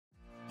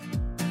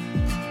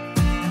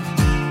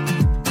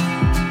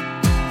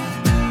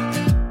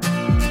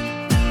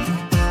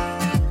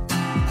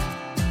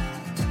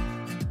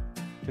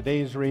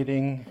Today's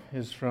reading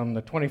is from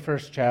the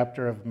 21st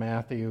chapter of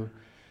Matthew,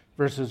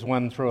 verses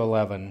 1 through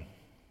 11.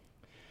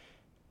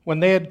 When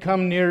they had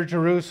come near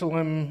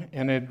Jerusalem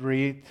and had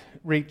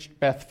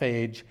reached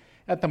Bethphage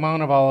at the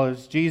Mount of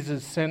Olives,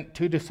 Jesus sent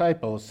 2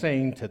 disciples,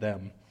 saying to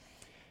them,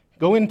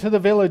 "Go into the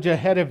village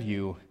ahead of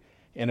you,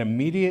 and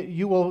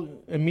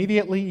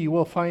immediately you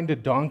will find a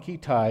donkey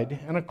tied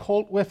and a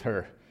colt with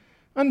her.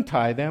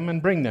 Untie them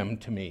and bring them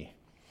to me.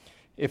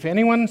 If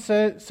anyone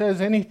says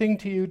anything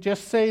to you,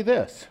 just say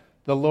this: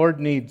 'The Lord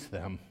needs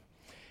them,'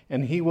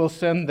 and he will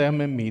send them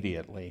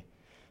immediately."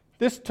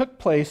 This took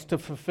place to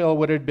fulfill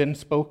what had been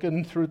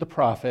spoken through the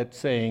prophet,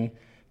 saying,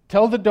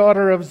 "Tell the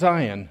daughter of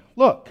Zion,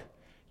 look,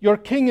 your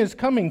king is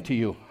coming to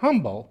you,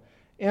 humble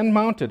and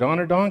mounted on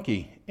a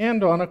donkey,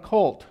 and on a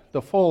colt,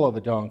 the foal of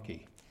a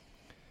donkey."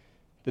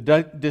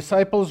 The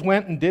disciples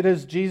went and did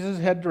as Jesus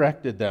had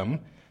directed them.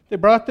 They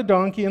brought the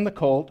donkey and the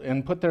colt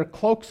and put their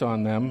cloaks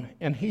on them,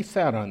 and he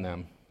sat on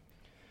them.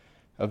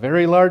 A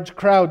very large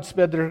crowd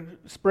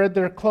spread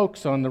their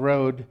cloaks on the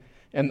road,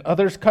 and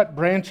others cut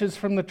branches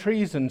from the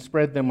trees and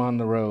spread them on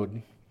the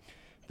road.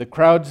 The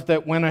crowds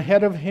that went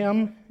ahead of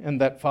him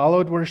and that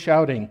followed were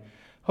shouting,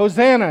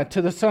 "Hosanna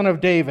to the Son of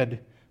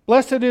David!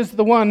 Blessed is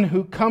the one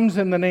who comes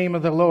in the name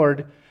of the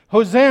Lord!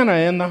 Hosanna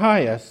in the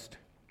highest!"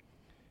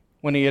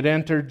 When he had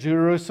entered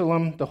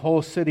Jerusalem, the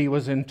whole city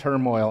was in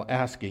turmoil,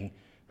 asking,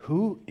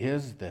 "Who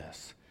is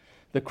this?"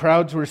 The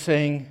crowds were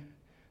saying,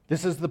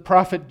 "This is the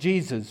prophet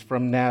Jesus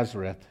from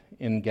Nazareth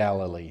in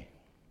Galilee."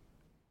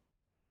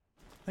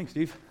 Thanks,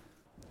 Steve.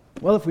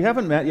 Well, if we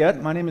haven't met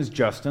yet, my name is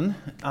Justin.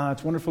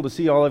 It's wonderful to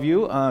see all of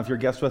you. If you're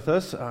guests with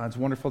us, it's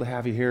wonderful to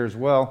have you here as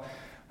well.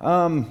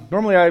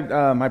 Normally,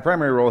 my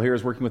primary role here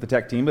is working with the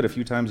tech team, but a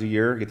few times a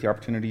year I get the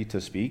opportunity to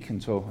speak,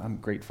 and so I'm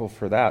grateful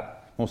for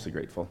that. Mostly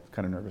grateful,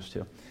 kind of nervous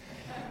too.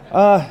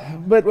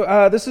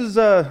 But this is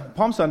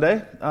Palm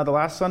Sunday, the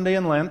last Sunday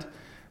in Lent.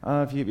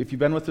 If you've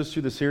been with us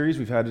through the series,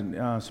 we've had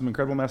some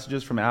incredible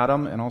messages from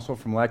Adam and also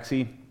from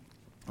Lexi.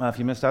 If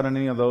you missed out on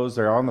any of those,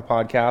 they're on the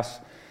podcast.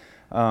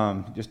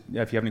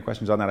 If you have any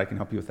questions on that, I can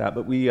help you with that.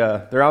 But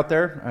they're out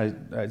there.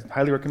 I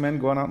highly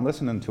recommend going out and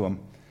listening to them.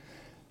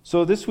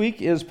 So this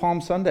week is Palm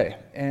Sunday,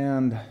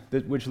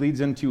 which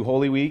leads into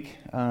Holy Week,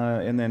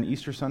 and then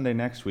Easter Sunday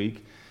next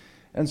week.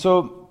 And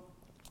so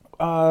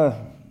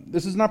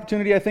this is an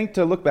opportunity, I think,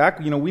 to look back.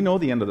 We know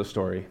the end of the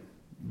story.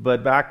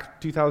 But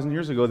back 2,000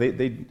 years ago, they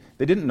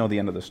didn't know the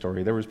end of the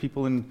story. There was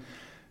people in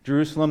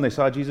Jerusalem. They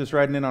saw Jesus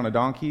riding in on a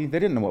donkey. They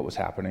didn't know what was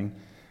happening.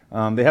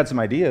 They had some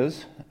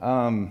ideas,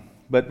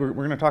 but we're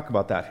going to talk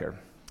about that here.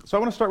 So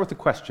I want to start with a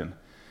question.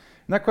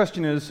 And that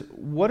question is,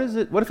 what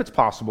if it's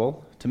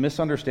possible to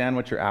misunderstand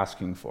what you're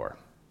asking for?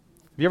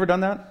 Have you ever done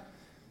that?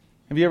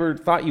 Have you ever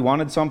thought you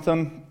wanted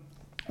something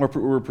or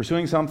were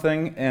pursuing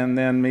something, and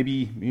then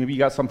maybe you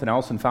got something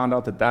else and found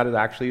out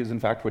that is in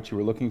fact what you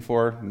were looking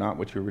for, not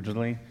what you were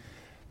originally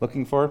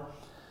looking for?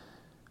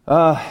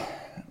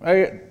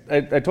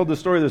 I told this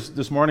story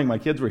this morning. My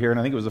kids were here, and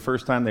I think it was the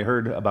first time they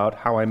heard about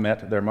how I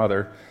met their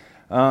mother.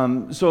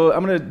 So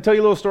I'm going to tell you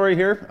a little story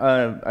here.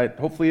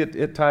 Hopefully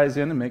it ties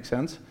in and makes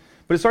sense.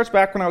 But it starts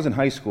back when I was in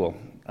high school.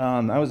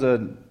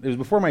 It was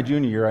before my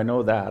junior year, I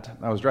know that.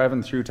 I was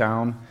driving through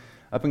town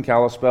up in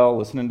Kalispell,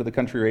 listening to the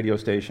country radio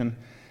station,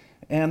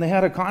 and they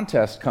had a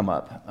contest come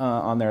up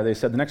on there. They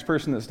said the next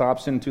person that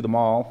stops into the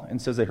mall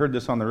and says they heard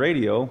this on the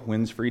radio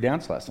wins free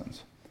dance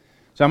lessons.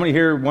 So how many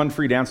here won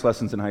free dance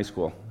lessons in high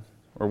school,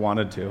 or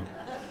wanted to?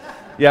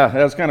 Yeah,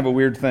 that was kind of a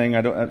weird thing.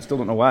 I still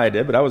don't know why I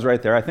did, but I was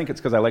right there. I think it's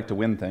because I like to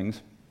win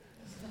things.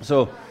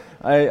 So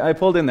I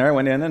pulled in there, I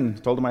went in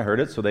and told them I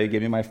heard it, so they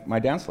gave me my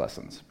dance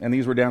lessons. And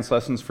these were dance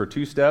lessons for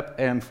two-step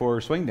and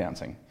for swing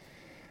dancing.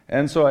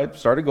 And so I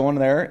started going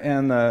there,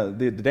 and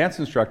the dance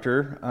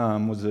instructor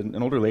was an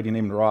older lady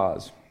named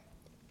Roz.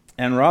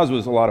 And Roz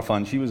was a lot of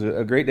fun. She was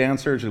a great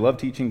dancer. She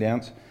loved teaching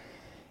dance.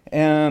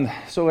 And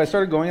so I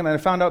started going, and I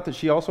found out that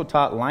she also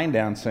taught line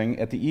dancing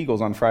at the Eagles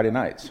on Friday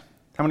nights.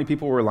 How many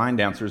people were line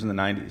dancers in the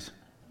 90s?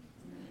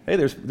 Hey,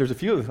 there's a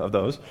few of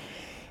those.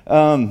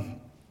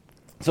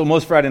 So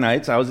most Friday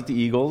nights, I was at the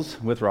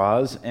Eagles with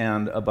Roz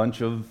and a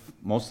bunch of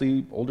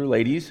mostly older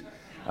ladies.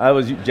 I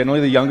was generally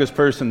the youngest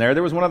person there.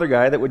 There was one other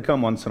guy that would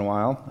come once in a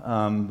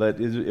while,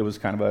 but it was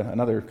kind of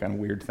another kind of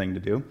weird thing to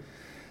do.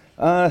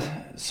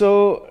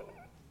 So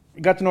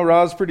got to know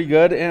Roz pretty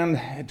good, and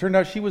it turned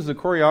out she was the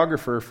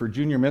choreographer for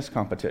Junior Miss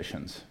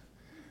competitions.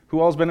 Who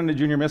all's been in a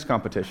Junior Miss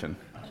competition?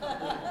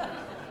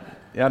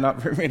 Yeah,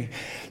 not very many.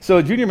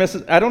 So Junior Miss,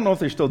 I don't know if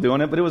they're still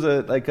doing it, but it was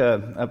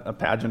a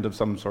pageant of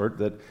some sort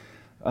that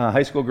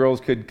high school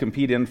girls could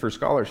compete in for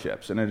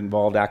scholarships, and it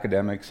involved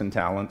academics and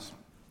talents.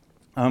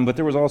 But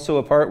there was also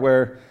a part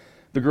where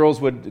the girls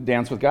would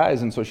dance with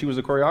guys, and so she was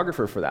a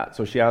choreographer for that.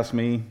 So she asked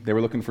me, they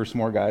were looking for some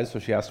more guys, so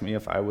she asked me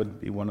if I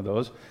would be one of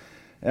those.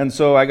 And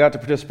so I got to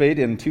participate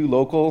in 2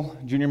 local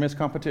Junior Miss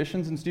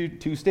competitions and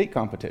 2 state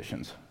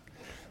competitions.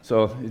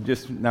 So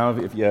just now,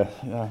 if you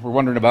were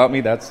wondering about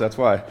me, that's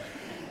why.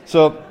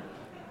 So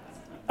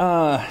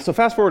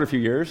fast forward a few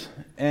years,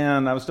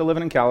 and I was still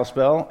living in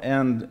Kalispell,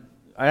 and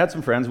I had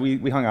some friends.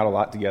 We hung out a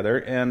lot together,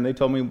 and they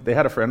told me they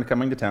had a friend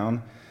coming to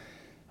town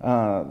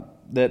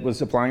that was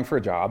applying for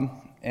a job,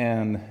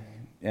 and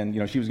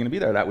she was going to be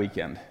there that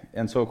weekend.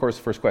 And so, of course,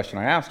 the first question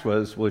I asked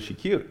was, well, is she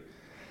cute?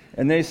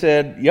 And they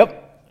said,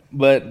 yep,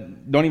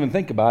 but don't even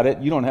think about it.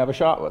 You don't have a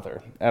shot with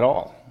her at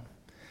all.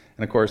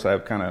 And, of course,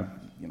 I've kind of,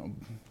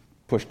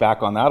 pushed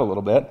back on that a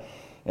little bit.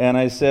 And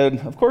I said,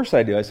 of course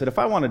I do. I said, if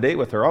I want a date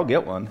with her, I'll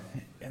get one.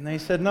 And they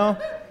said, no,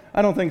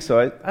 I don't think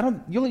so.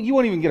 You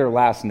won't even get her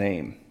last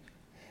name.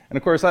 And,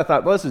 of course, I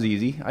thought, well, this is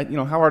easy.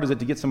 How hard is it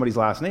to get somebody's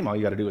last name? All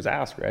you got to do is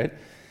ask, right?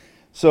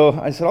 So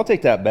I said, I'll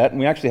take that bet. And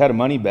we actually had a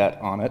money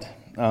bet on it.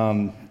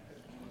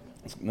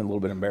 It's a little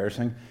bit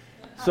embarrassing.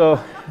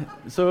 So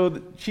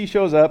she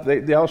shows up.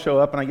 They all show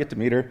up, and I get to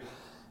meet her.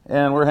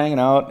 And we're hanging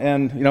out.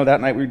 And,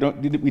 that night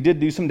we did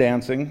do some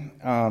dancing.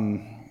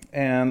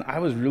 And I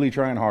was really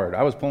trying hard.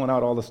 I was pulling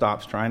out all the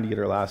stops, trying to get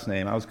her last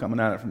name. I was coming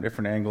at it from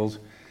different angles,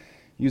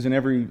 using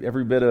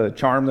every bit of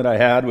charm that I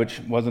had, which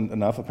wasn't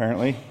enough,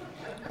 apparently.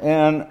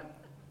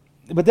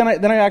 But then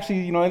I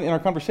actually, in our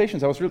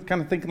conversations, I was really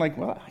kind of thinking like,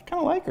 well, I kind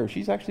of like her.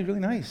 She's actually really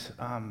nice.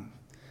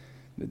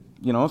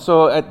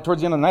 So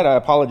towards the end of the night, I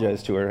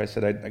apologized to her. I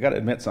said, I got to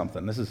admit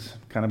something. This is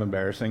kind of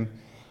embarrassing.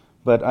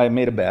 But I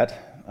made a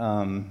bet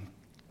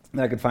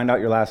that I could find out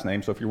your last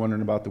name, so if you're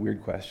wondering about the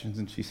weird questions.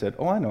 And she said,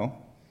 oh, I know.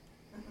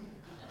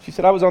 She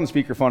said, I was on the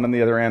speakerphone on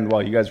the other end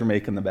while you guys were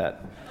making the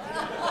bet.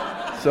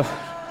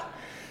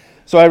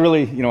 So I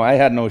really, I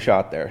had no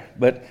shot there.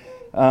 But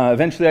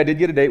eventually I did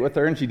get a date with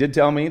her, and she did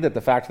tell me that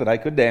the fact that I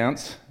could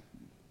dance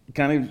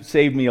kind of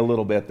saved me a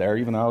little bit there,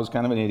 even though I was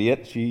kind of an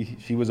idiot.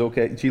 She was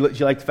okay. She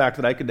liked the fact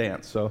that I could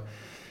dance. So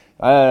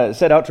I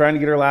set out trying to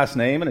get her last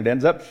name, and it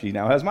ends up she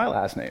now has my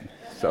last name.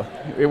 So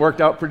it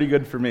worked out pretty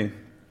good for me.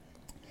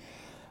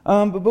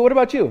 But what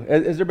about you?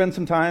 Has there been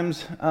some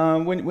times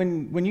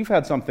when you've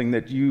had something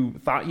that you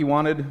thought you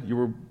wanted, you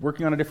were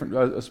working on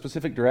a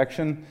specific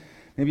direction,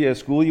 maybe a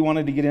school you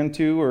wanted to get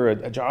into, or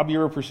a job you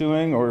were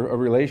pursuing, or a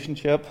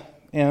relationship,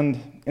 and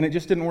it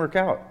just didn't work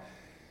out?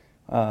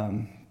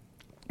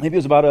 Maybe it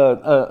was about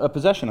a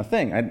possession, a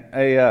thing.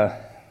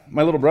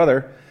 My little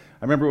brother,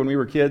 I remember when we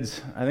were kids,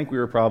 I think we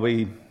were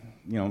probably,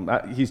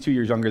 he's 2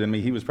 years younger than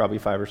me, he was probably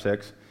 5 or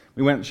 6.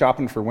 We went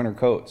shopping for winter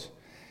coats.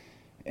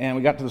 And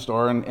we got to the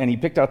store, and he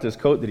picked out this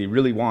coat that he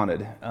really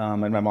wanted. And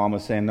my mom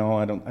was saying, no,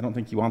 I don't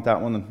think you want that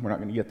one. We're not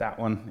going to get that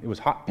one. It was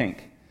hot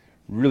pink,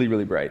 really,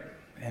 really bright.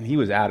 And he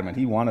was adamant.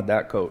 He wanted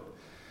that coat.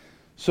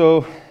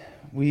 So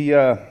he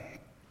ended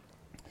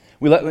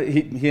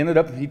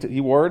up,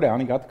 he wore her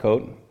down. He got the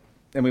coat.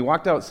 And we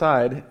walked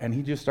outside, and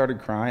he just started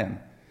crying.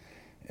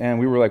 And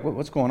we were like,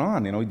 what's going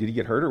on? Did he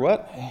get hurt or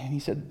what? And he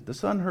said, the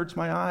sun hurts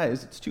my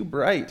eyes. It's too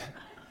bright.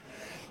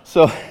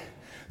 So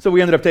we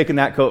ended up taking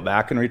that coat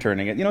back and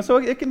returning it. So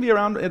it can be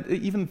around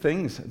even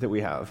things that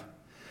we have.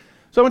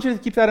 So I want you to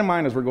keep that in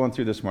mind as we're going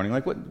through this morning.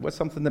 Like what's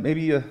something that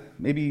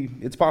maybe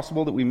it's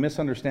possible that we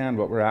misunderstand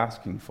what we're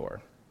asking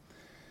for.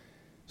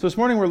 So this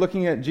morning we're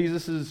looking at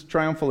Jesus'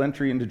 triumphal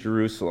entry into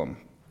Jerusalem.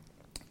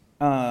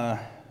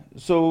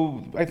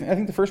 So I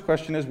think the first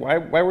question is, why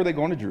were they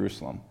going to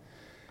Jerusalem?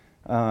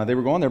 They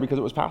were going there because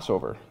it was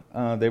Passover.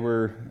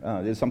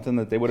 It's something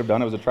that they would have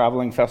done. It was a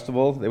traveling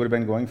festival. They would have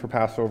been going for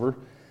Passover.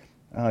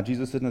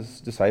 Jesus and his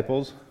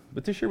disciples,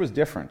 but this year was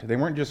different. They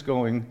weren't just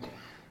going,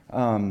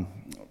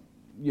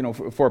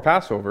 for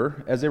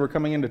Passover. As they were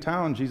coming into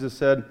town, Jesus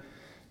said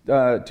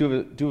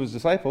to his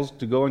disciples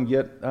to go and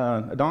get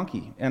a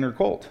donkey and her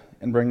colt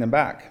and bring them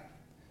back.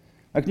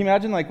 Now, can you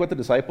imagine what the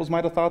disciples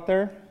might have thought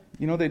there?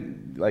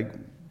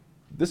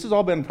 This has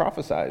all been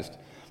prophesized.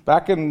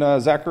 Back in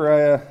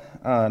Zechariah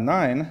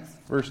 9,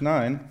 verse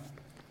 9.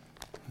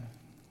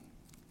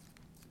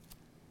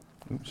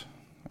 Oops,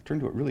 I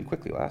turned to it really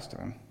quickly last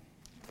time.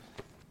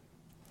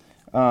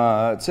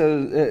 It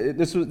says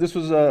this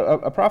was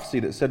a prophecy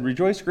that said,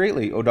 "Rejoice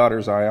greatly, O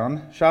daughter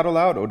Zion! Shout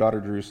aloud, O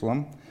daughter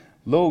Jerusalem!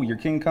 Lo, your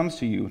king comes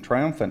to you,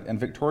 triumphant and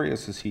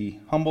victorious is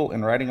he, humble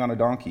and riding on a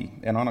donkey,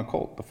 and on a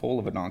colt, the foal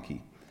of a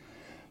donkey."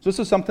 So this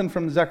is something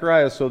from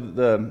Zechariah. So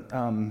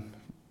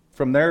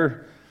from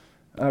their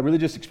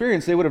religious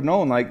experience, they would have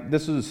known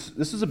this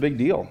is a big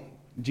deal.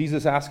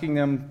 Jesus asking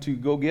them to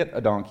go get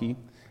a donkey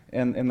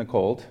and the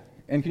colt.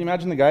 And can you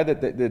imagine the guy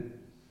that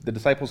the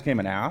disciples came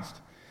and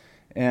asked,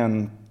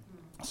 and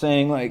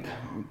saying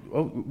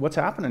oh, what's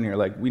happening here?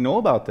 We know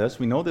about this.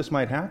 We know this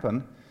might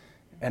happen.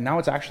 And now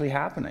it's actually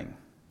happening.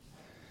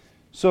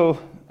 So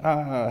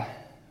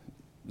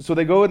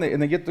they go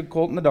and they get the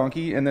colt and the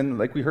donkey. And then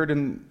we heard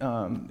in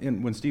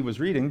when Steve was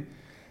reading,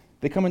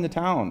 they come into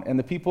town. And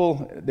the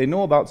people, they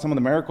know about some of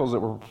the miracles that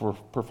were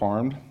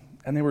performed.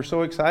 And they were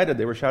so excited.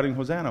 They were shouting,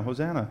 Hosanna,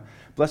 Hosanna.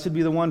 Blessed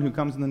be the one who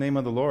comes in the name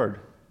of the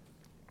Lord.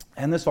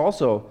 And this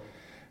also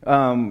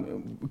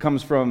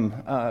comes from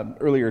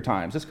earlier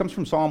times. This comes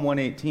from Psalm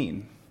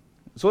 118.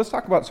 So let's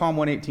talk about Psalm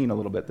 118 a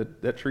little bit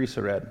that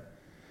Teresa read.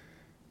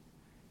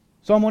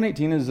 Psalm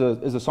 118 is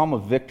a psalm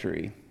of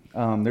victory.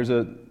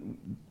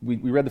 We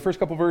read the first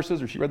couple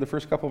verses, or she read the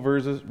first couple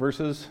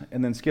verses,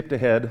 and then skipped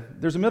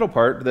ahead. There's a middle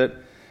part that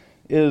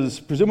is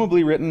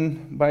presumably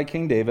written by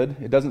King David.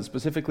 It doesn't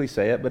specifically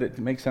say it, but it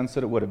makes sense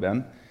that it would have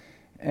been.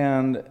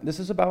 And this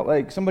is about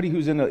like somebody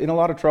who's in a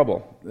lot of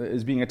trouble,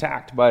 is being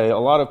attacked by a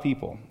lot of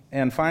people,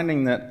 and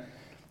finding that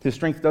his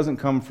strength doesn't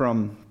come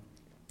from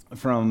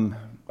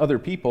other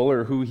people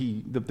or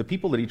the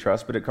people that he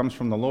trusts, but it comes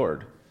from the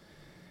Lord.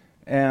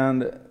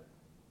 And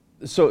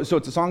so it's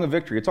a song of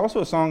victory. It's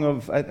also a song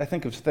of, I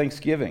think, of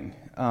thanksgiving.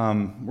 We're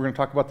going to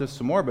talk about this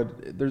some more,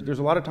 but there's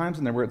a lot of times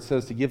in there where it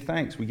says to give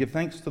thanks. We give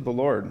thanks to the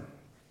Lord.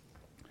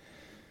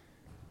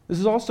 This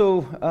is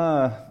also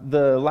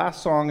the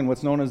last song in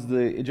what's known as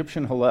the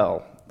Egyptian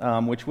Hallel,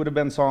 which would have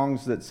been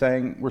songs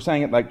that were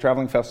sang at like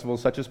traveling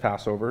festivals such as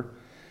Passover.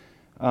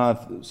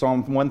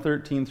 Psalm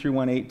 113 through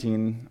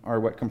 118 are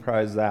what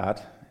comprise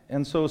that.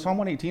 And so Psalm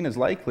 118 is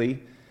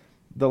likely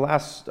the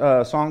last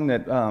song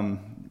that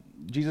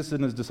Jesus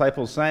and his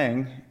disciples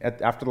sang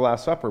after the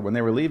Last Supper. When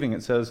they were leaving,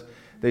 it says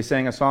they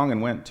sang a song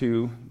and went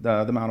to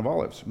the Mount of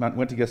Olives,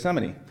 went to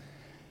Gethsemane.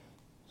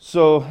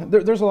 So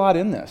there's a lot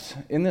in this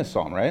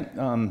psalm, right?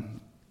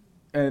 And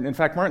in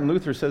fact, Martin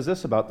Luther says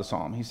this about the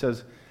psalm. He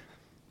says,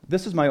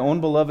 "This is my own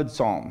beloved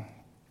psalm.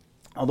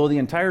 Although the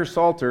entire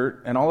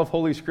Psalter and all of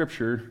Holy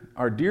Scripture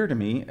are dear to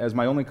me as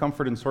my only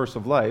comfort and source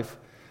of life,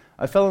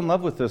 I fell in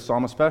love with this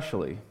psalm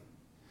especially.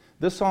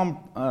 This psalm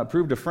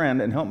proved a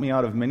friend and helped me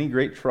out of many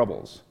great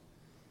troubles."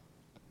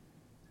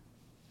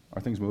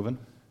 Are things moving?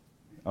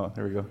 Oh,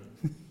 there we go.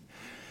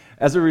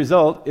 "As a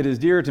result, it is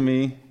dearer to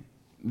me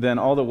than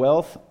all the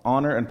wealth,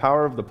 honor, and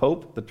power of the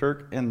Pope, the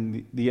Turk,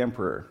 and the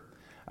Emperor.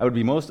 I would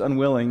be most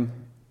unwilling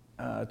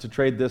to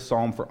trade this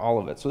psalm for all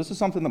of it." So this is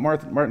something that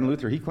Martin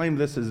Luther, he claimed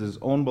this as his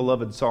own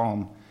beloved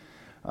psalm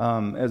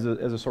as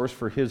a source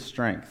for his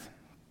strength.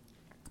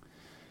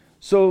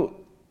 So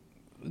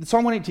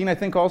Psalm 118, I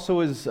think, also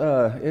is,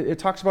 it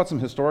talks about some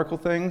historical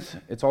things.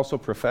 It's also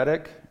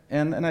prophetic.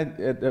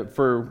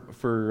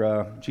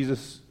 For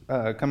Jesus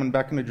coming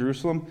back into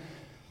Jerusalem.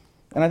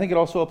 And I think it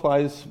also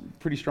applies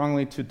pretty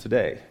strongly to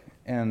today.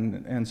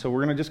 And so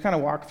we're going to just kind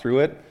of walk through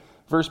it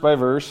verse by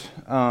verse.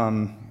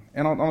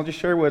 And I'll just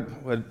share what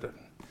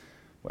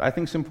I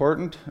think is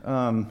important,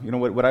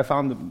 what I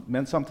found that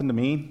meant something to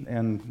me.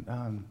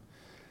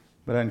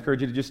 But I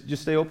encourage you to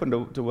just stay open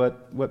to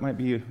what might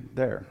be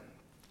there.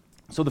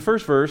 So the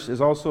first verse is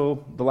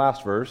also the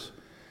last verse.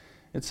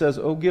 It says,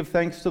 "Oh, give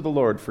thanks to the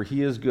Lord, for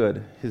he is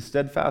good. His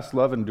steadfast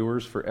love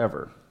endures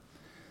forever."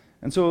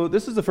 And so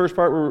this is the first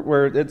part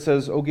where it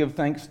says, "Oh, give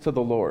thanks to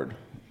the Lord."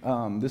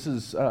 This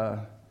is,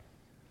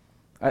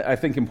 I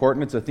think,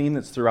 important. It's a theme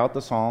that's throughout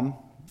the psalm.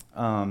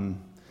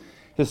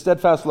 His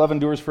steadfast love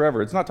endures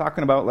forever. It's not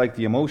talking about like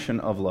the emotion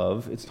of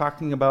love. It's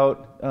talking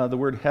about the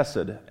word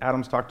hesed.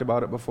 Adam's talked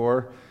about it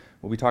before.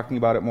 We'll be talking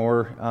about it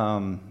more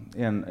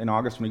in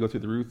August when we go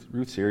through the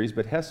Ruth series.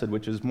 But hesed,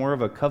 which is more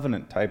of a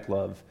covenant-type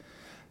love,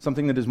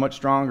 something that is much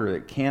stronger,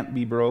 that can't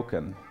be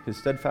broken. His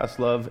steadfast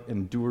love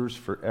endures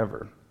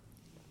forever.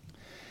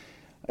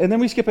 And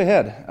then we skip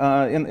ahead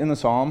in the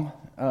psalm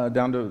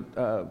down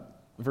to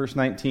verse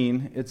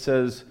 19. It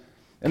says,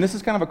 and this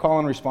is kind of a call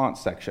and response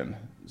section.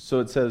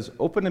 So it says,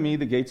 "Open to me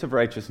the gates of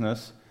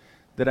righteousness,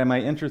 that I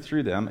might enter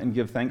through them and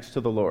give thanks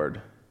to the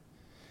Lord."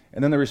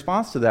 And then the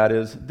response to that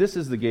is, "This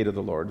is the gate of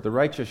the Lord. The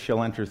righteous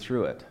shall enter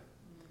through it."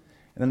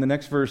 And then the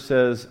next verse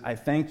says, "I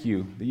thank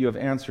you that you have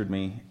answered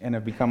me and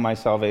have become my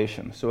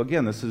salvation." So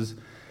again, this is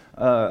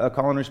a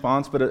call and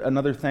response, but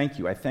another thank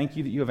you. I thank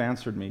you that you have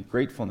answered me.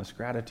 Gratefulness,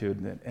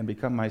 gratitude, and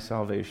become my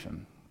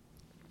salvation.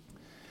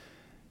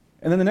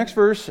 And then the next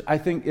verse, I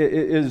think,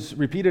 is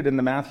repeated in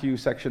the Matthew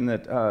section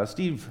that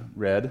Steve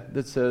read,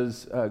 that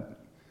says,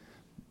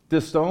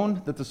 "This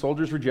stone that the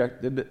soldiers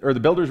rejected, or the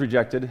builders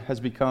rejected, has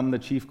become the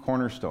chief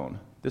cornerstone.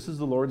 This is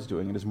the Lord's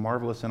doing. It is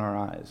marvelous in our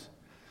eyes."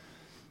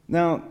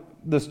 Now,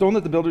 the stone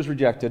that the builders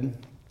rejected,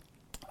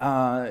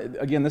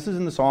 again, this is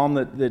in the psalm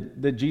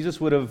that Jesus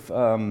would have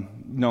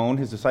known,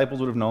 his disciples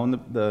would have known,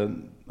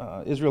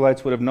 the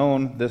Israelites would have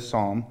known this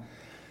psalm,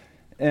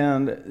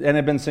 and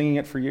had been singing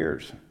it for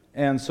years.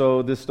 And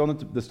so the stone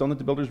that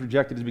the builders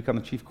rejected has become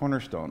the chief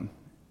cornerstone.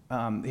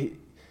 And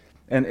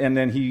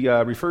then he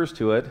refers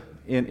to it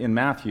in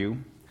Matthew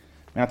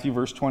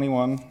verse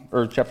 21,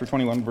 or chapter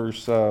 21,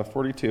 verse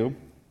 42,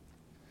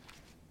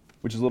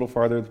 which is a little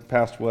farther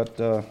past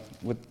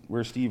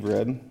where Steve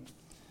read.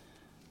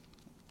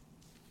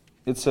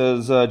 It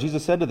says,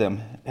 Jesus said to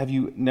them, "Have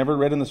you never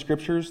read in the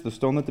Scriptures, the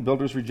stone that the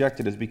builders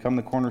rejected has become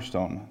the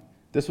cornerstone?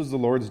 This was the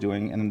Lord's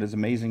doing, and it is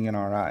amazing in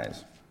our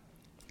eyes."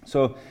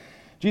 So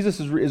Jesus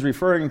is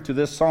referring to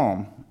this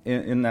psalm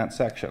in that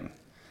section.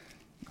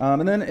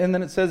 And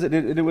then it says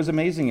it was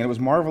amazing and it was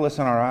marvelous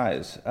in our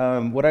eyes.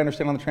 What I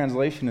understand on the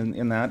translation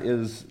in that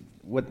is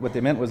what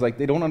they meant was like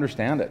they don't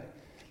understand it.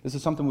 This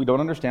is something we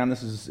don't understand.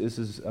 This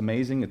is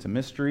amazing. It's a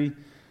mystery.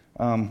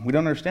 We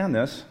don't understand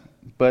this,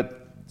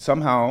 but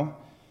somehow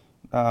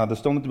the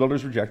stone that the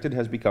builders rejected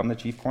has become the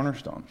chief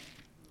cornerstone.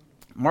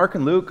 Mark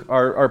and Luke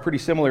are pretty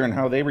similar in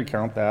how they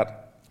recount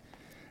that.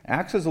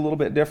 Acts is a little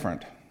bit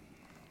different,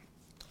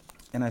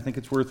 and I think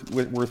it's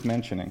worth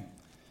mentioning.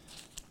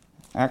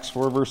 Acts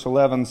 4, verse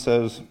 11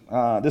 says,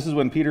 this is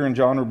when Peter and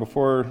John were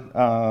before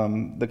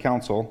the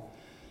council,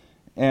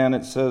 and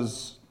it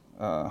says,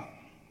 verse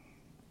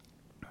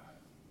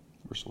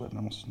 11,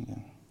 almost, yeah.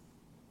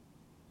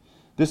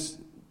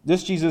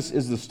 This Jesus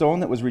is the stone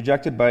that was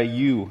rejected by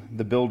you,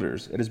 the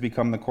builders. It has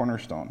become the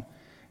cornerstone.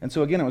 And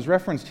so again, it was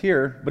referenced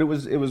here, but it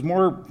was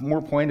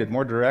more pointed,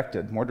 more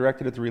directed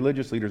at the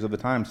religious leaders of the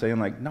time, saying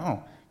like,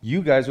 no,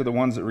 you guys are the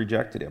ones that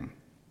rejected him.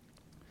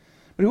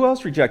 But who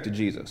else rejected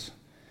Jesus?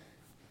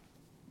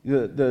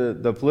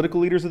 The political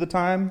leaders of the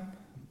time,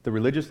 the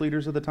religious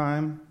leaders of the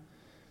time,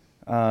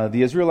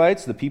 the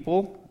Israelites, the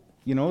people.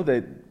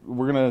 That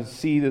we're going to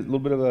see a little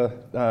bit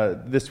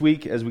of this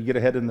week as we get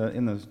ahead in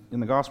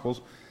the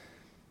Gospels.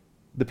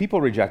 The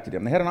people rejected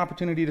him. They had an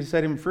opportunity to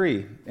set him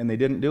free, and they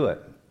didn't do it.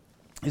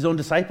 His own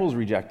disciples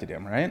rejected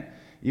him, right?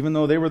 Even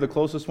though they were the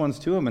closest ones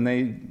to him, and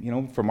they,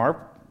 from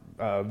our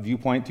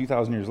viewpoint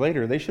 2,000 years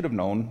later, they should have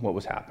known what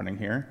was happening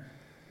here.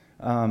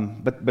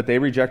 But they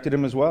rejected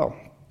him as well.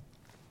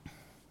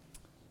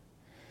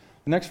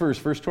 The next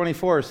verse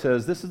 24,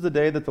 says, "This is the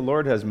day that the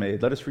Lord has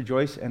made. Let us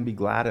rejoice and be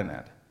glad in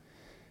it."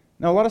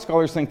 Now, a lot of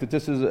scholars think that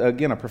this is,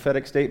 again, a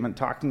prophetic statement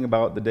talking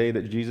about the day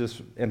that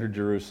Jesus entered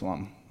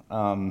Jerusalem.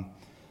 Being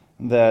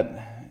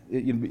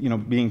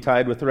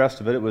tied with the rest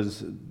of it,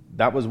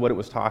 that was what it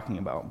was talking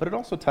about. But it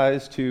also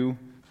ties to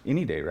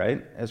any day,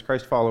 right? As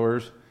Christ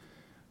followers,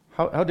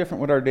 how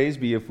different would our days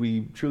be if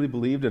we truly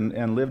believed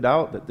and lived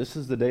out that this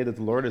is the day that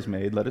the Lord has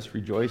made. Let us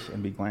rejoice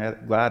and be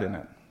glad in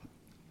it.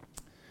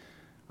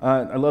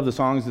 I love the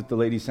songs that the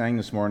ladies sang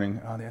this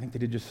morning. I think they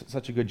did just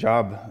such a good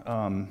job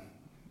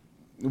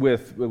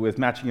with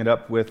matching it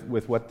up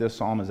with what this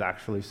psalm is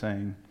actually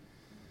saying.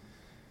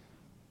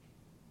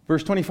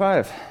 Verse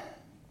 25.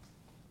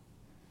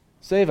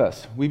 "Save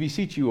us, we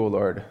beseech you, O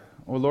Lord.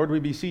 O Lord, we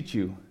beseech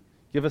you.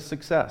 Give us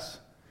success.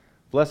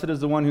 Blessed is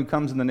the one who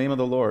comes in the name of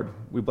the Lord.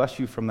 We bless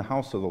you from the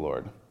house of the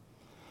Lord."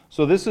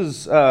 So this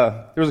is,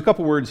 there's a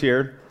couple words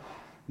here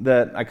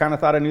that I kind of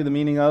thought I knew the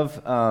meaning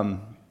of.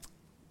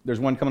 There's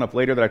one coming up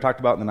later that I talked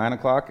about in the 9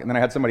 o'clock, and then I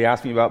had somebody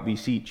ask me about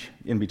beseech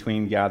in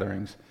between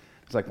gatherings.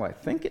 It's like, well, I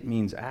think it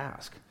means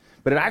ask.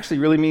 But it actually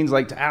really means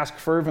like to ask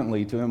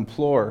fervently, to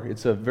implore.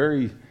 It's a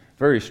very,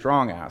 very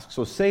strong ask.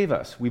 So save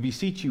us, we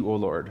beseech you, O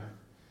Lord.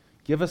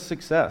 Give us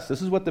success.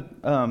 This is what the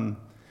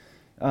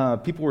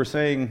people were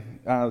saying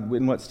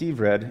in what Steve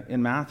read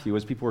in Matthew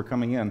as people were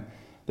coming in.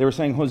 They were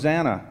saying,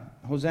 Hosanna,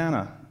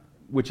 Hosanna,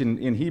 which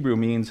in Hebrew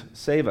means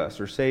save us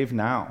or save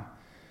now.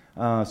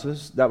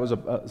 That was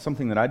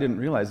something that I didn't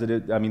realize.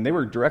 They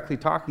were directly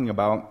talking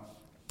about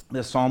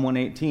this Psalm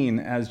 118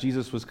 as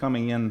Jesus was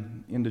coming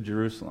into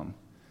Jerusalem.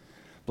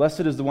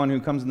 Blessed is the one who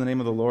comes in the name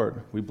of the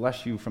Lord. We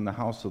bless you from the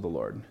house of the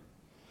Lord.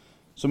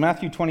 So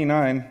Matthew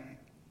 21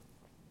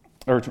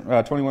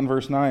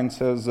 verse 9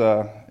 says,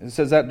 it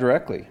says that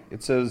directly.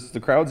 It says, "The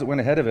crowds that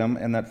went ahead of him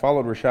and that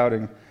followed were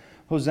shouting,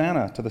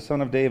 Hosanna to the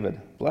Son of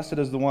David. Blessed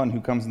is the one who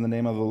comes in the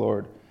name of the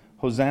Lord.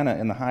 Hosanna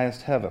in the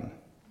highest heaven."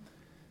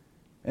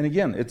 And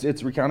again,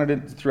 it's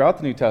recounted throughout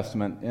the New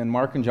Testament. In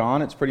Mark and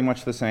John, it's pretty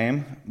much the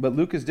same, but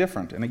Luke is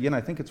different. And again,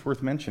 I think it's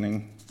worth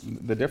mentioning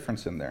the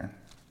difference in there.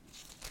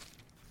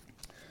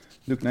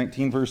 Luke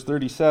 19, verse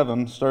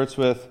 37 starts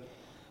with,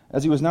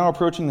 "As he was now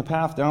approaching the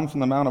path down from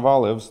the Mount of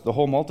Olives, the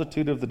whole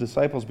multitude of the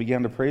disciples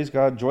began to praise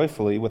God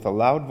joyfully with a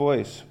loud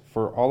voice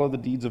for all of the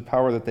deeds of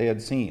power that they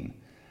had seen,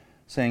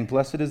 saying,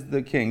 Blessed is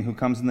the King who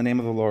comes in the name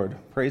of the Lord.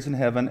 Praise in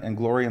heaven and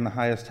glory in the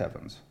highest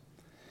heavens."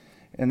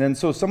 And then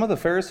so some of the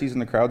Pharisees in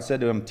the crowd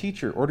said to him,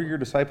 "Teacher, order your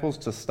disciples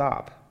to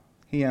stop."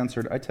 He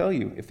answered, "I tell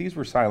you, if these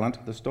were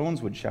silent, the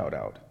stones would shout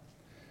out."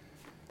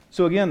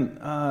 So again,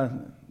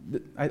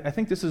 I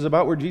think this is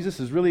about where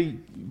Jesus is really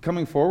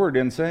coming forward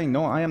and saying,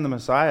 "No, I am the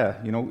Messiah."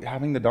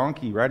 Having the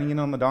donkey, riding in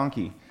on the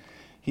donkey.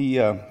 He,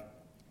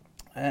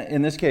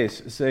 in this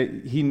case,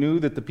 he knew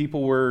that the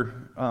people were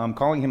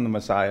calling him the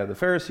Messiah. The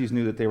Pharisees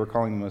knew that they were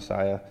calling him the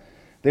Messiah.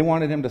 They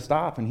wanted him to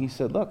stop, and he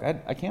said, "Look,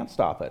 I can't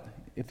stop it.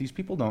 If these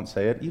people don't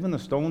say it, even the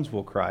stones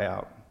will cry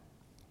out."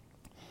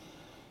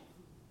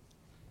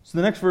 So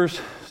the next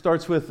verse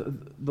starts with,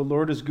 "The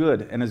Lord is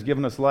good and has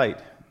given us light.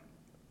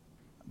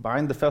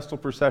 Bind the festal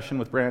procession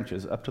with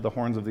branches up to the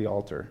horns of the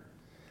altar."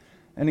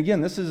 And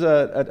again, this is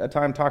a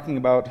time talking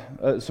about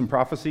some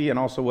prophecy and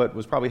also what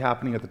was probably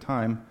happening at the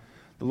time.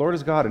 The Lord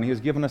is God and he has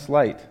given us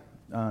light.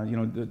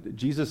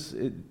 Jesus,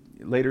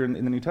 later in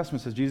the New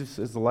Testament, says Jesus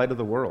is the light of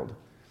the world.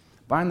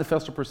 Bind the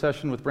festal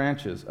procession with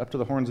branches up to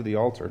the horns of the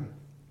altar.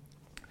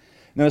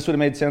 Now, this would have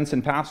made sense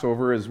in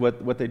Passover, is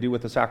what they do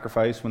with the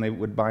sacrifice when they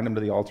would bind them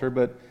to the altar,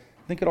 but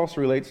I think it also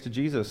relates to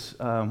Jesus,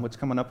 what's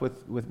coming up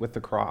with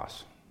the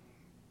cross.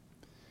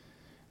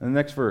 And the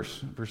next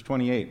verse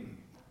 28.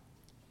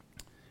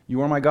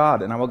 "You are my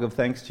God, and I will give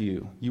thanks to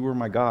you. You are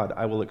my God,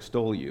 I will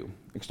extol you."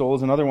 Extol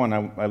is another one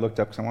I looked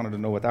up because I wanted to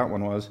know what that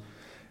one was.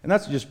 And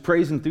that's just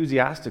praise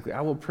enthusiastically.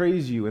 I will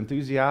praise you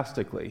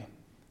enthusiastically.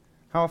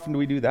 How often do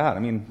we do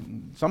that?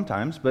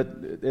 Sometimes, but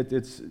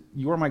it's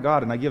 "You are my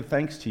God, and I give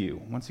thanks to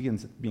you." Once again,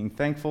 being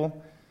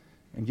thankful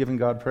and giving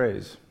God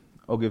praise.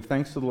 "Oh, give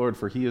thanks to the Lord,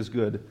 for he is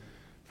good,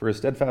 for his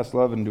steadfast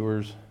love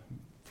endures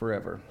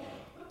forever.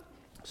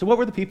 So what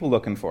were the people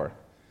looking for?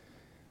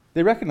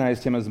 They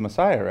recognized him as the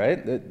Messiah,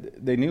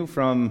 right? They knew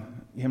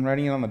from him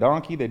riding in on the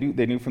donkey. They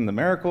knew from the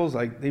miracles.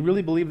 They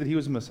really believed that he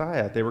was the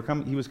Messiah.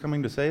 He was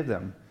coming to save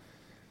them.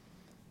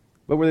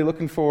 What were they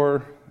looking for?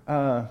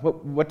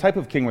 What type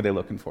of king were they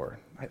looking for?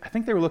 I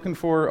think they were looking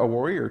for a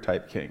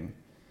warrior-type king.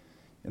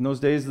 In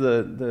those days,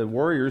 the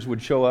warriors would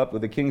show up,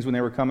 with the kings when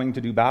they were coming to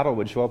do battle,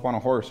 would show up on a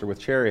horse or with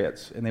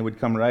chariots, and they would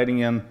come riding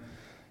in,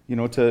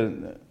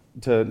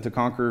 to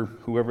conquer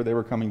whoever they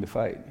were coming to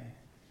fight.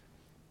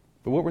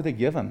 But what were they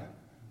given?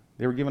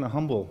 They were given a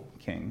humble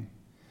king.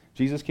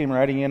 Jesus came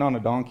riding in on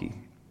a donkey.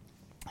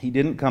 He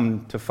didn't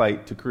come to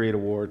fight, to create a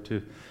war,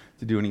 to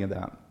do any of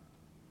that.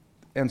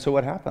 And so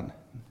what happened?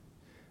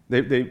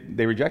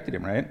 They rejected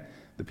him, right?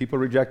 The people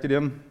rejected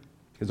him.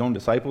 His own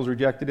disciples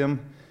rejected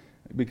him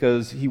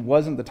because he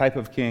wasn't the type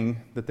of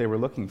king that they were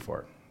looking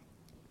for.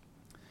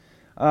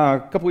 A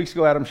couple weeks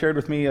ago, Adam shared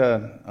with me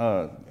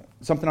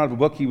something out of a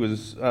book he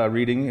was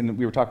reading, and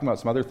we were talking about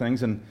some other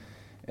things, and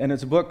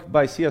it's a book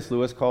by C.S.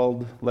 Lewis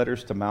called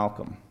Letters to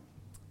Malcolm.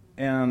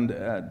 And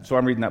so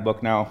I'm reading that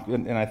book now,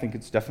 and I think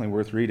it's definitely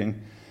worth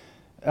reading.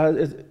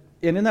 And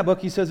in that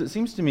book, he says, "It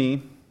seems to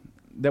me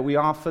that we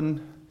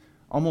often,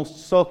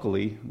 almost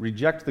sulkily,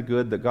 reject the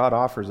good that God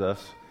offers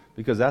us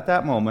because at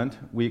that moment,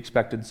 we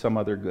expected some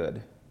other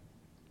good."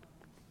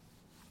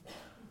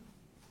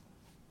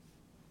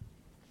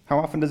 How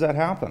often does that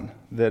happen?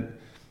 That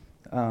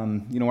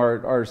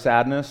our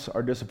sadness,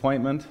 our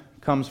disappointment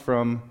comes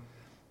from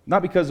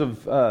not because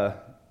of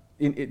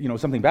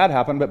something bad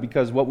happened, but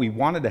because what we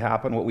wanted to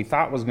happen, what we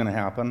thought was going to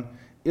happen,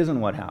 isn't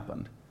what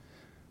happened.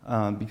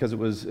 Because it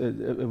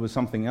was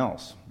something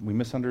else. We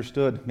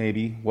misunderstood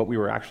maybe what we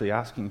were actually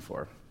asking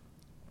for.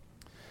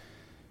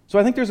 So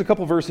I think there's a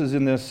couple verses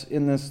in this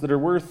that are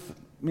worth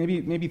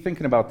maybe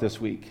thinking about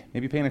this week,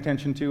 maybe paying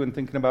attention to and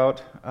thinking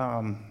about.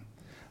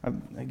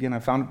 Again, I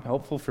found it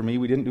helpful for me.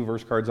 We didn't do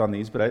verse cards on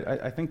these, but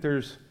I think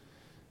there's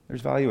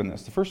value in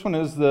this. The first one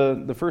is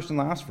the first and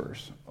last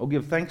verse. "Oh,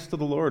 give thanks to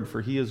the Lord,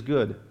 for he is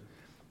good.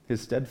 His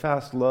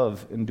steadfast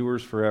love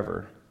endures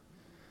forever."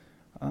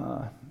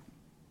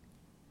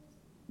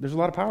 There's a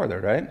lot of power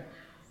there, right?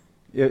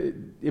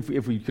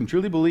 If we can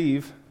truly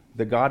believe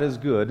that God is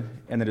good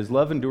and that his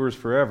love endures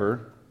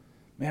forever,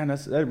 man,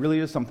 that really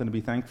is something to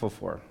be thankful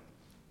for.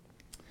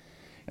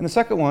 And the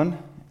second one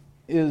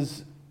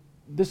is,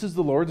 this is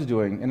the Lord's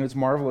doing, and it's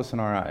marvelous in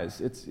our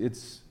eyes.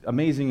 It's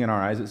amazing in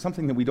our eyes. It's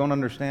something that we don't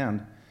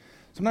understand.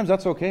 Sometimes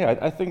that's okay.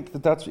 I think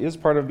that is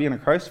part of being a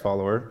Christ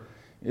follower,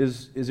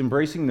 is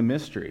embracing the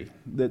mystery.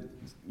 That,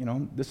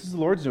 this is the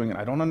Lord's doing, and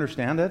I don't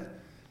understand it.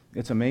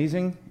 It's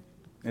amazing.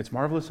 It's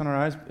marvelous in our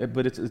eyes,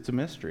 but it's a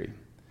mystery.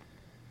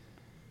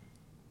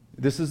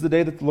 This is the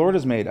day that the Lord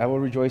has made. I will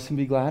rejoice and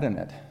be glad in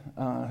it.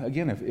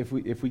 Again,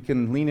 if we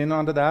can lean in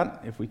onto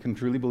that, if we can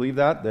truly believe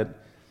that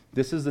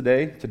this is the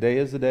day, today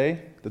is the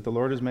day that the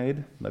Lord has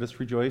made, let us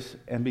rejoice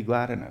and be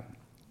glad in it.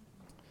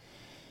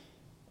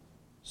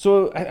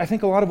 So I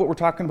think a lot of what we're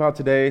talking about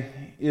today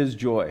is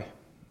joy,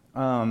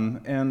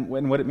 and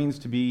what it means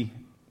to be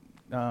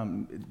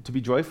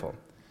joyful.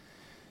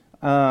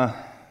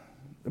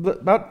 It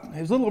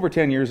was a little over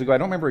 10 years ago. I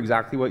don't remember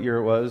exactly what year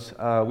it was.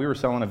 We were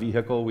selling a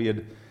vehicle. We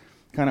had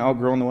kind of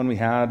outgrown the one we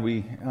had.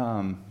 We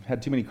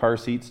had too many car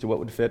seats to what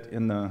would fit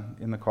in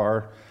the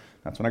car.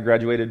 That's when I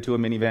graduated to a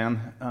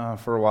minivan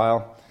for a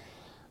while.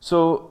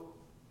 So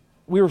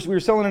we were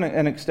selling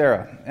an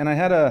Xterra, and I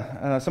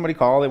had somebody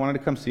call. They wanted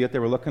to come see it. They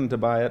were looking to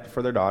buy it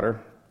for their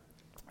daughter,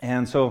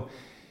 and so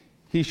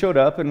he showed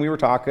up, and we were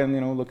talking,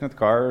 looking at the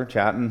car,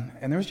 chatting,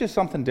 and there was just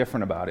something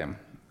different about him.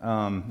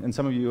 And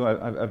some of you,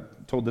 I've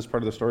told this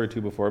part of the story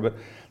to before, but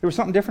there was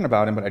something different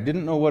about him, but I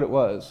didn't know what it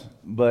was.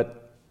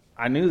 But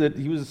I knew that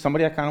he was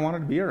somebody I kind of wanted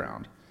to be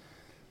around.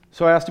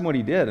 So I asked him what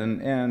he did,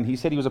 and he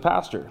said he was a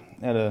pastor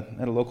at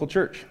a local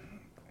church.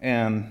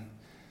 And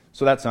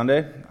so that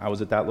Sunday, I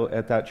was at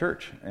that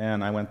church,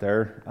 and I went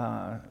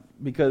there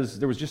because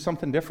there was just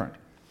something different.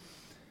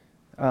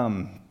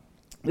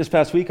 This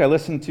past week, I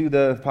listened to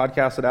the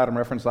podcast that Adam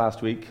referenced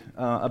last week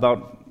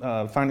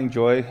about finding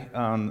joy.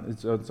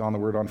 It's on the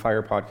Word on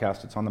Fire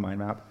podcast. It's on the mind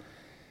map.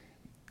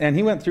 And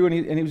he went through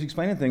and he was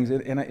explaining things,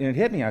 and it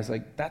hit me. I was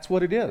like, that's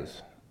what it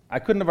is. I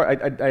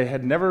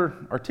had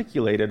never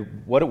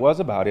articulated what it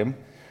was about him,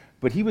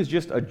 but he was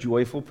just a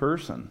joyful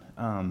person.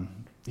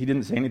 He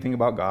didn't say anything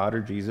about God or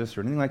Jesus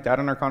or anything like that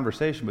in our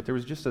conversation, but there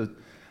was just a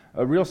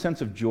real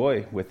sense of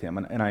joy with him,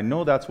 and I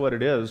know that's what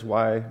it is.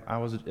 Why I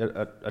was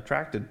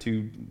attracted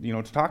to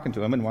talking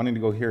to him and wanting to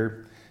go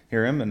hear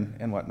him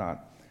and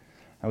whatnot.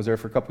 I was there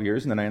for a couple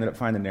years, and then I ended up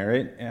finding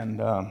Narrate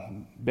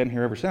and been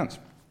here ever since.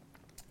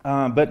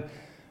 But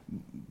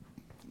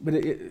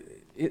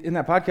in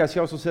that podcast, he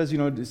also says,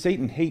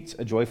 Satan hates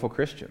a joyful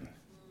Christian,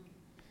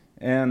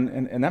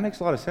 and that makes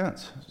a lot of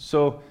sense.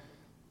 So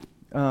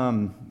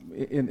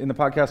in the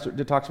podcast,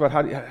 it talks about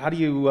how do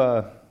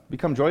you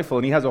become joyful,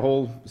 and he has a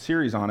whole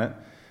series on it.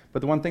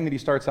 But the one thing that he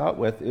starts out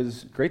with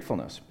is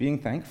gratefulness, being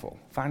thankful,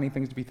 finding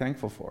things to be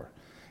thankful for.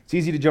 It's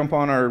easy to jump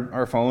on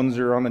our phones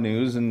or on the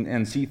news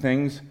and see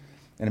things,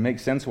 and it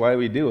makes sense why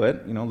we do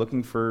it,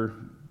 looking for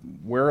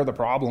where are the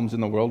problems in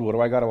the world, what do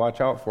I got to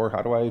watch out for,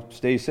 how do I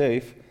stay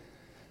safe?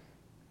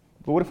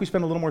 But what if we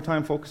spend a little more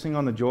time focusing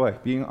on the joy,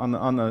 being on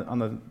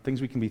the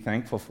things we can be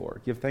thankful for?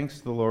 Give thanks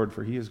to the Lord,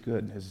 for He is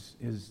good.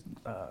 His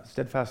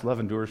steadfast love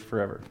endures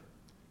forever.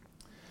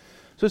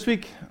 So this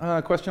week,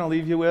 a question I'll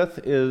leave you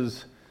with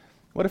is,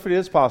 what if it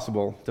is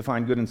possible to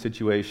find good in a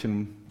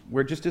situation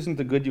where it just isn't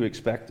the good you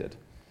expected?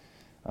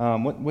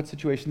 What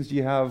situations do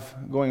you have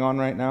going on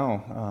right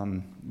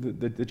now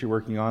that you're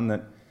working on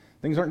that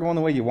things aren't going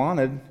the way you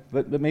wanted,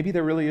 but maybe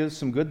there really is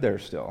some good there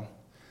still?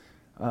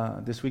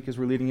 This week as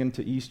we're leading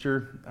into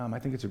Easter, I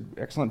think it's an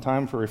excellent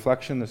time for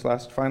reflection, this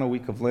last final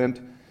week of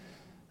Lent,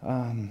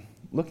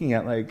 looking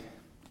at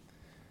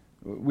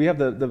we have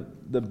the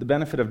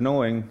benefit of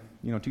knowing,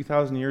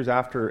 2,000 years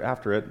after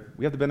it,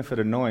 we have the benefit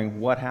of knowing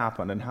what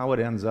happened and how it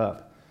ends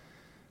up.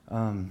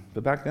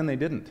 But back then they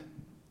didn't.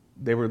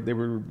 They were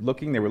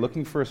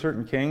looking for a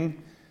certain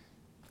king.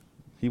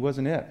 He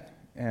wasn't it.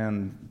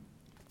 And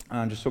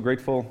I'm just so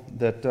grateful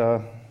that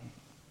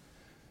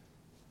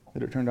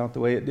it turned out the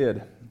way it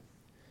did.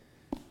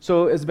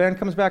 So as the band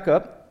comes back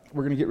up,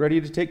 we're going to get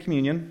ready to take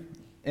communion.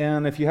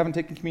 And if you haven't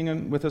taken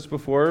communion with us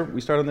before,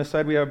 we start on this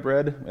side, we have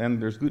bread, and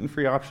there's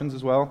gluten-free options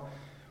as well.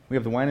 We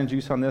have the wine and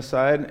juice on this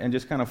side, and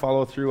just kind of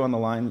follow through on the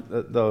line,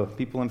 the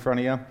people in front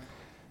of you.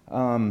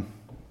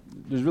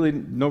 There's really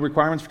no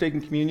requirements for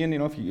taking communion.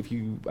 If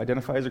you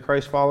identify as a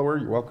Christ follower,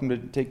 you're welcome to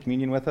take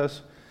communion with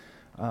us.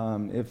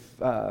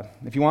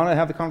 If you want to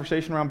have the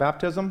conversation around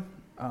baptism,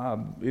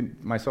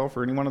 myself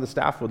or any one of the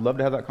staff would love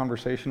to have that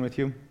conversation with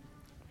you.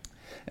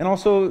 And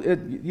also,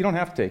 you don't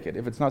have to take it.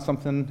 If it's not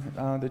something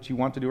that you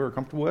want to do or are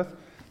comfortable with,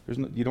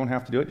 you don't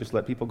have to do it. Just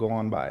let people go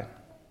on by.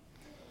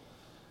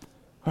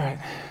 All right.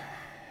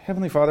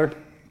 Heavenly Father,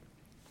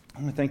 I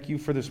want to thank you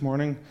for this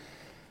morning.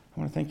 I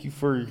want to thank you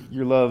for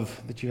your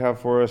love that you have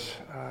for us.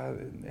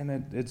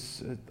 And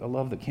it's a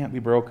love that can't be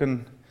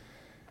broken.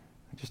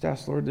 I just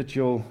ask, Lord, that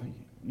you'll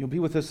be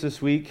with us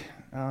this week.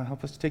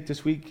 Help us to take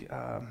this week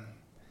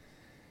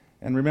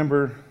and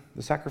remember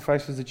the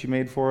sacrifices that you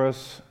made for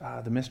us,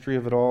 the mystery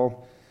of it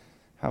all,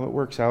 how it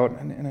works out.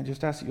 And I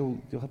just ask that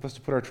you'll help us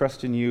to put our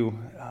trust in you,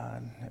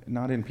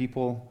 not in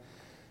people,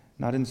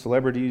 not in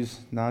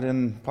celebrities, not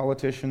in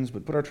politicians,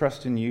 but put our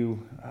trust in you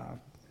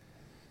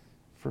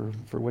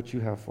for what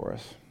you have for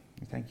us.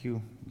 Thank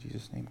you. In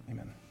Jesus' name,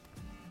 amen.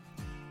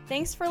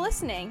 Thanks for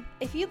listening.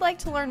 If you'd like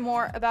to learn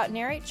more about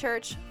Narrate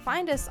Church,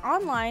 find us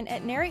online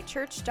at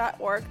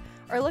narratechurch.org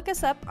or look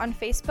us up on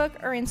Facebook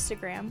or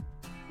Instagram.